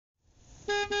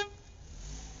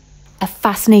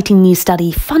fascinating new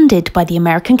study funded by the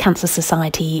American Cancer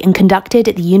Society and conducted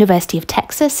at the University of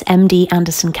Texas MD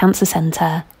Anderson Cancer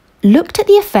Center looked at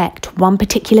the effect one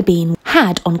particular bean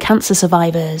had on cancer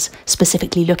survivors,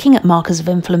 specifically looking at markers of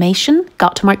inflammation,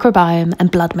 gut microbiome,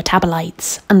 and blood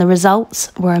metabolites, and the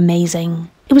results were amazing.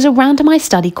 It was a randomized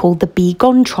study called the Be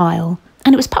Gone trial,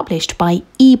 and it was published by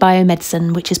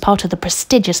eBiomedicine, which is part of the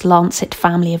prestigious Lancet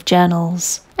family of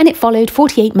journals. And it followed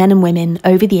 48 men and women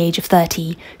over the age of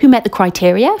 30 who met the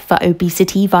criteria for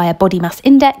obesity via body mass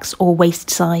index or waist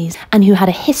size, and who had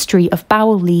a history of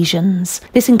bowel lesions.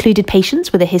 This included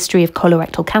patients with a history of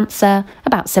colorectal cancer,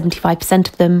 about 75%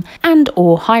 of them, and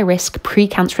or high-risk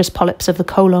precancerous polyps of the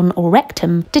colon or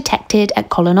rectum detected at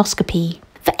colonoscopy.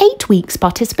 For 8 weeks,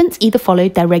 participants either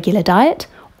followed their regular diet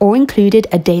or included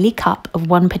a daily cup of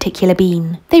one particular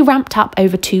bean. They ramped up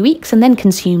over 2 weeks and then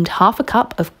consumed half a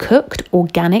cup of cooked,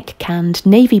 organic, canned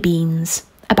navy beans,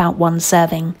 about 1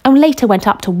 serving, and later went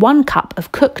up to 1 cup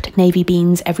of cooked navy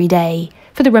beans every day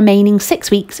for the remaining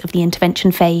 6 weeks of the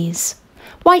intervention phase.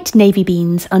 White navy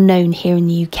beans are known here in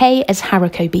the UK as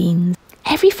haricot beans.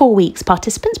 Every 4 weeks,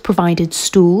 participants provided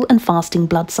stool and fasting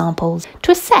blood samples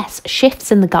to assess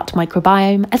shifts in the gut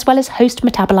microbiome as well as host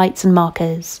metabolites and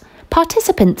markers.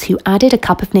 Participants who added a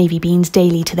cup of navy beans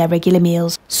daily to their regular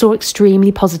meals saw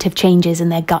extremely positive changes in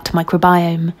their gut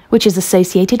microbiome, which is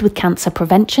associated with cancer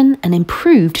prevention and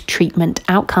improved treatment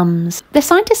outcomes. The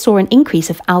scientists saw an increase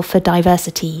of alpha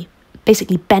diversity,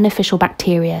 basically beneficial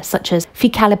bacteria such as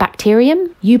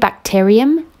Faecalibacterium,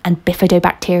 Eubacterium, and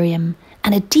Bifidobacterium,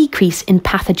 and a decrease in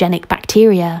pathogenic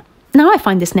bacteria. Now I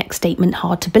find this next statement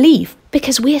hard to believe,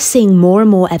 because we are seeing more and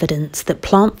more evidence that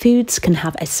plant foods can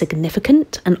have a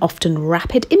significant and often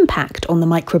rapid impact on the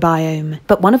microbiome.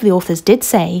 But one of the authors did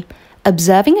say,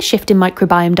 observing a shift in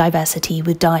microbiome diversity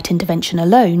with diet intervention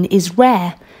alone is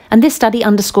rare, and this study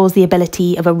underscores the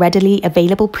ability of a readily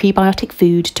available prebiotic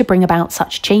food to bring about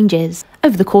such changes.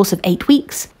 Over the course of 8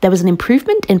 weeks, there was an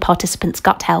improvement in participants'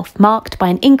 gut health marked by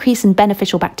an increase in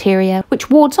beneficial bacteria, which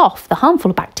wards off the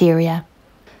harmful bacteria.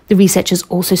 The researchers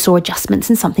also saw adjustments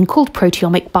in something called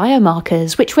proteomic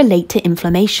biomarkers, which relate to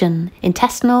inflammation,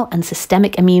 intestinal and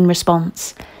systemic immune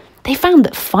response. They found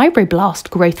that fibroblast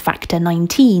growth factor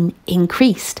 19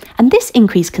 increased, and this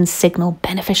increase can signal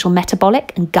beneficial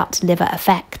metabolic and gut-liver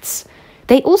effects.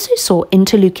 They also saw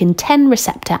interleukin-10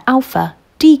 receptor alpha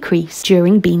decrease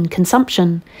during bean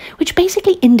consumption, which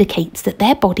basically indicates that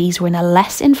their bodies were in a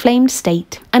less inflamed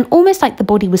state, and almost like the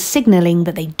body was signalling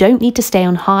that they don't need to stay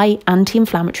on high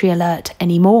anti-inflammatory alert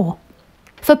anymore.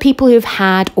 For people who have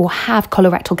had or have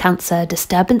colorectal cancer,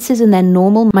 disturbances in their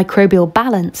normal microbial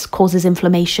balance causes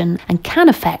inflammation and can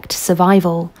affect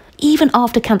survival. Even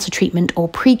after cancer treatment or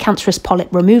precancerous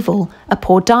polyp removal, a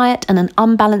poor diet and an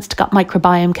unbalanced gut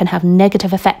microbiome can have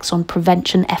negative effects on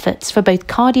prevention efforts for both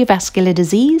cardiovascular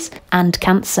disease and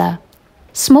cancer.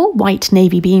 Small white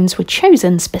navy beans were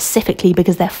chosen specifically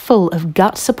because they're full of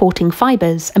gut-supporting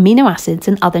fibres, amino acids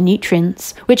and other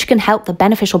nutrients, which can help the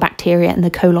beneficial bacteria in the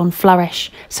colon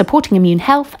flourish, supporting immune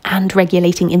health and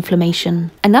regulating inflammation.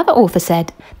 Another author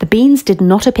said, the beans did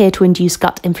not appear to induce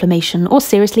gut inflammation or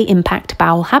seriously impact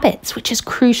bowel habits, which is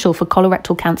crucial for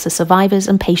colorectal cancer survivors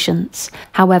and patients.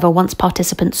 However, once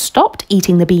participants stopped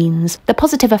eating the beans, the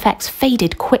positive effects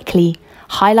faded quickly,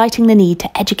 highlighting the need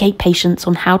to educate patients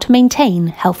on how to maintain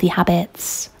healthy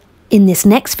habits. In this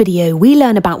next video, we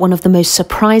learn about one of the most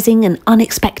surprising and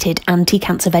unexpected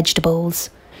anti-cancer vegetables.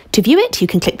 To view it, you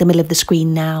can click the middle of the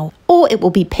screen now, or it will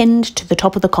be pinned to the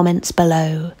top of the comments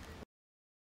below.